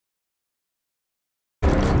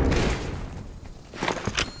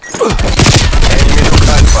Enemy took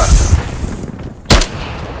Alpha.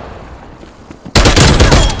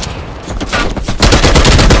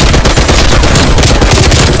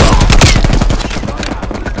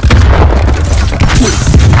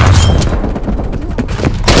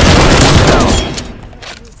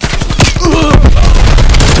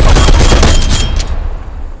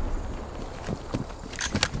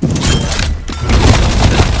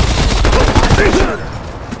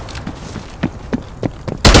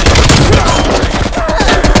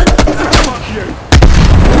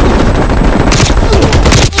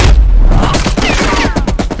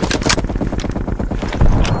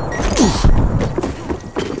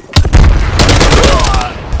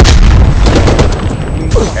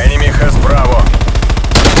 Enemy has Bravo.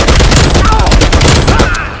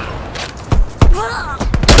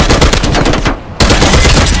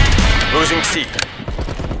 Losing C.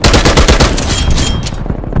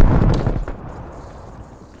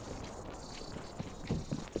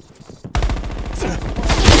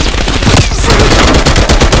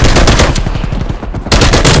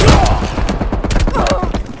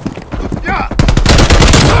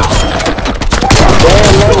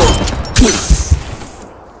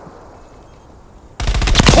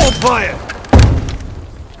 Hold fire!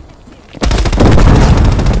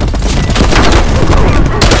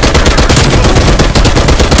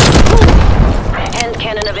 Hand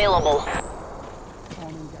cannon available.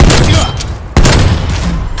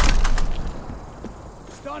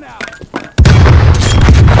 Stun out.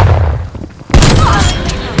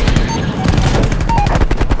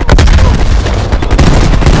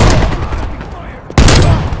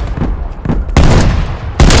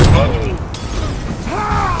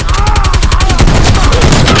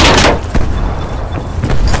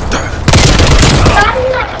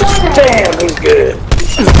 Damn, he's good.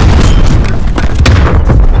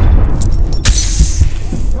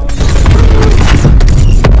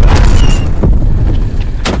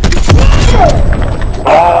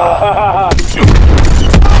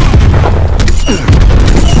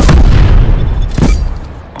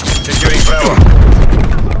 Securing Bravo.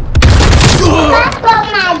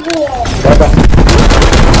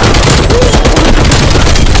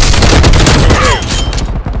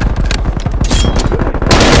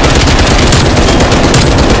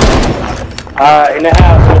 In the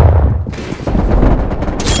house.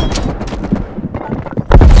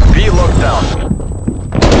 B locked down.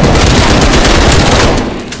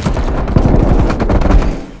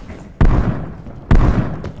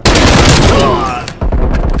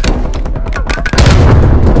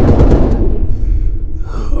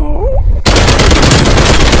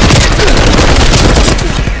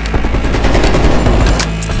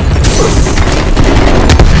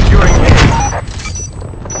 Securing A.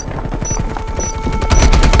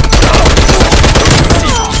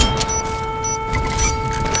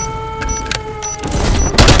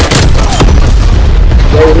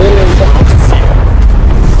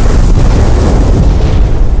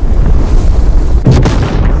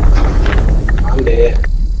 I'm dead.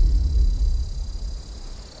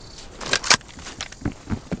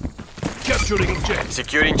 Capturing objective.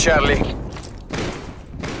 Securing Charlie.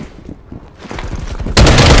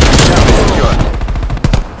 Charlie secure.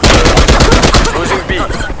 Losing B.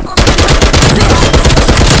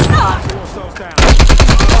 Hostiles down.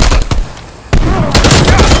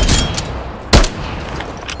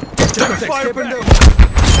 Fire back.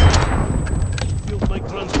 Field mic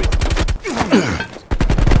transmit.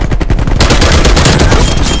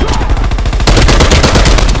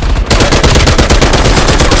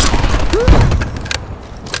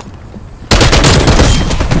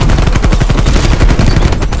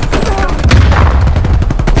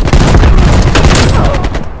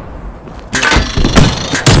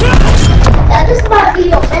 That is about to be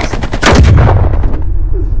your best.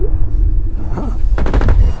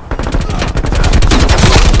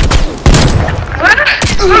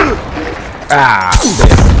 Ah,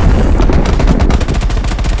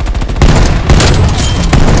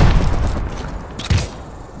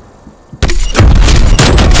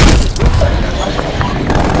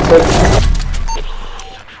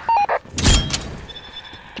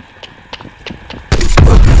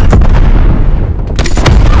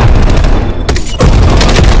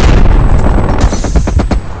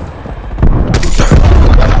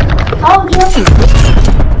 Oh, yeah.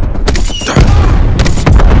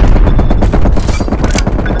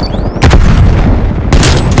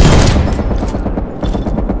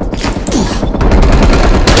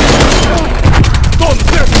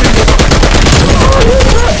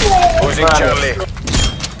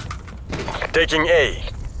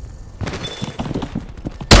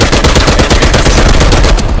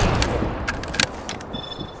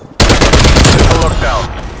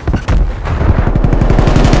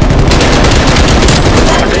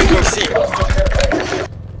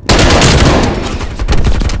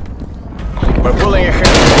 We're pulling ahead.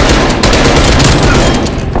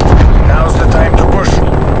 Now's the time to push.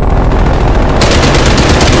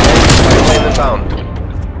 Plane inbound.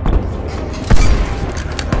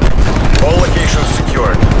 All locations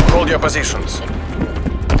secured. Hold your positions.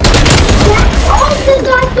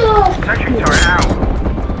 Searching for now.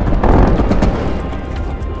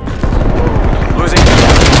 Losing.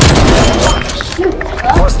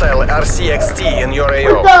 Hostile RCXT in your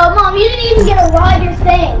AO. Mom, you didn't even get to ride your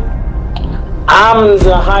thing. I'm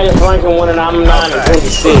the highest ranking one and I'm 9 and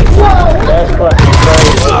 26. Whoa, That's fucking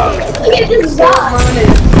crazy. look at this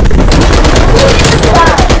guy.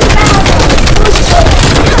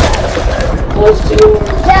 Close to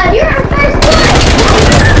Dad, you're our first one.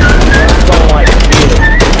 don't like to feel.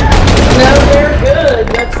 No, they're good.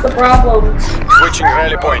 That's the problem. Switching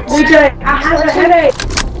rally points. DJ, I have a headache.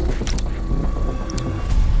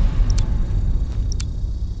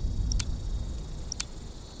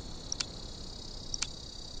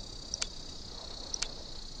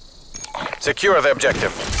 Secure the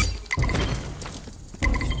objective.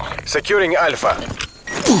 Securing Alpha.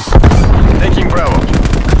 Taking Bravo.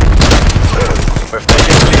 We've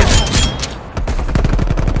taken lead.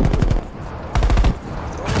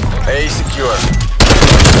 A secure.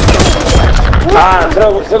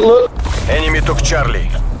 Good look. Enemy took Charlie.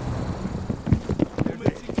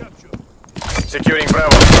 Securing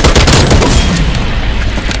Bravo.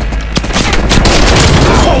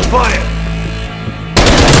 Hold fire!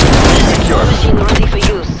 Secure. Machine ready for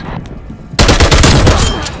use.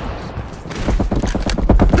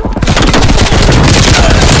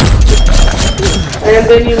 And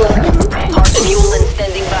then you left. Hard fuel and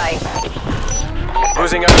standing by.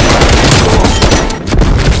 Losing Alpha.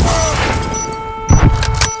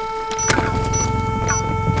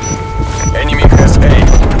 Enemy has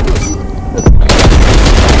A.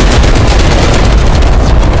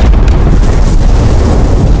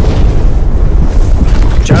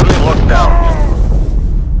 Charlie locked down.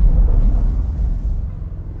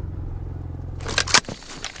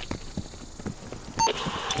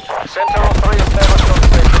 Center of 3 established on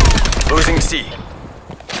station. Losing C.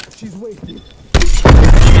 She's waiting.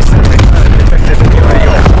 Enemy sentry turret detected in your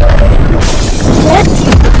AO.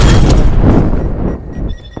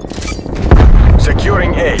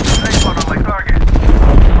 Securing A. Take one on my target.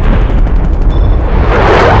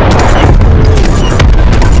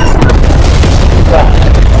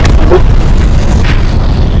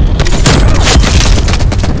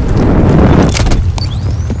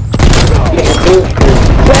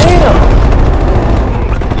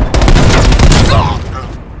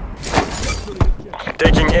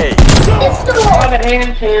 Taking A. Private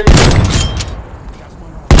hand can.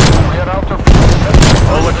 We are out of fuel.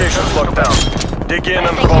 All locations locked down. Dig in and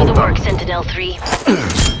Thanks for hold the them. work, Sentinel-3.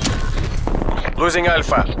 Losing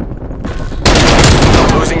Alpha.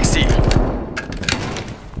 Losing C.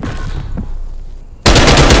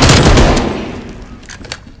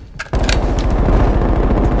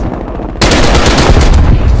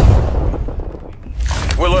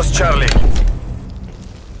 We lost Charlie.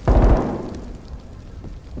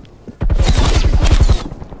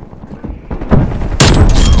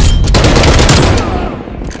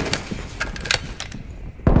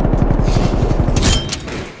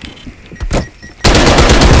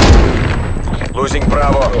 Losing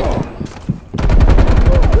Bravo.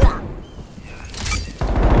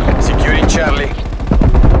 Securing Charlie.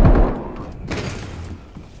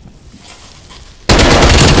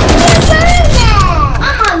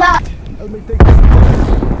 Oh my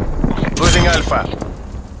God. Losing Alpha.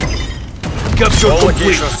 Capture All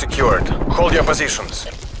complete. locations secured. Hold your positions.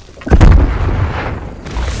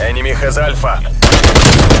 Enemy has Alpha.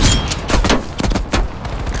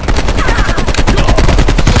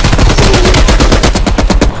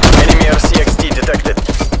 Enemy RCXT detected.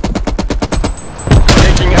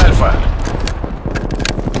 Taking Alpha.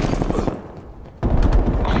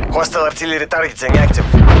 Hostile artillery targeting active.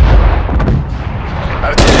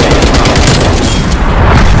 Artillery.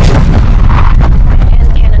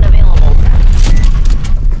 Hand cannon available.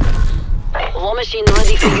 War machine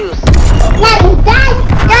ready for use.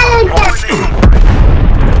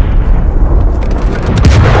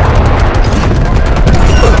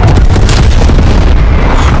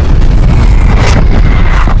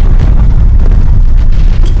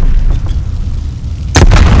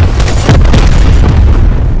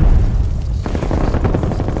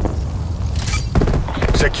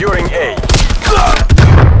 Securing A.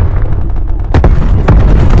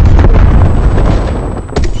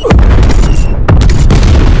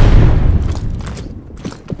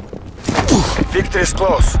 Victory is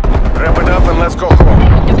close. Wrap it up and let's go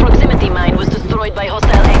home. The proximity mine was destroyed by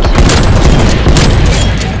hostile action.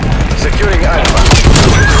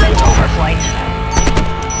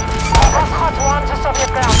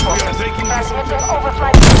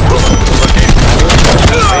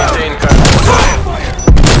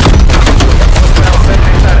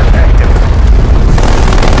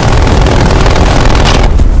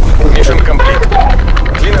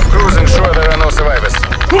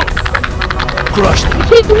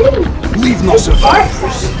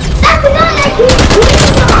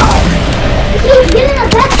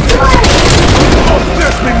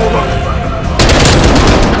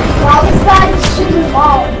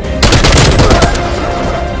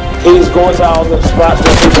 He's going to all the spots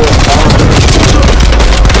where people are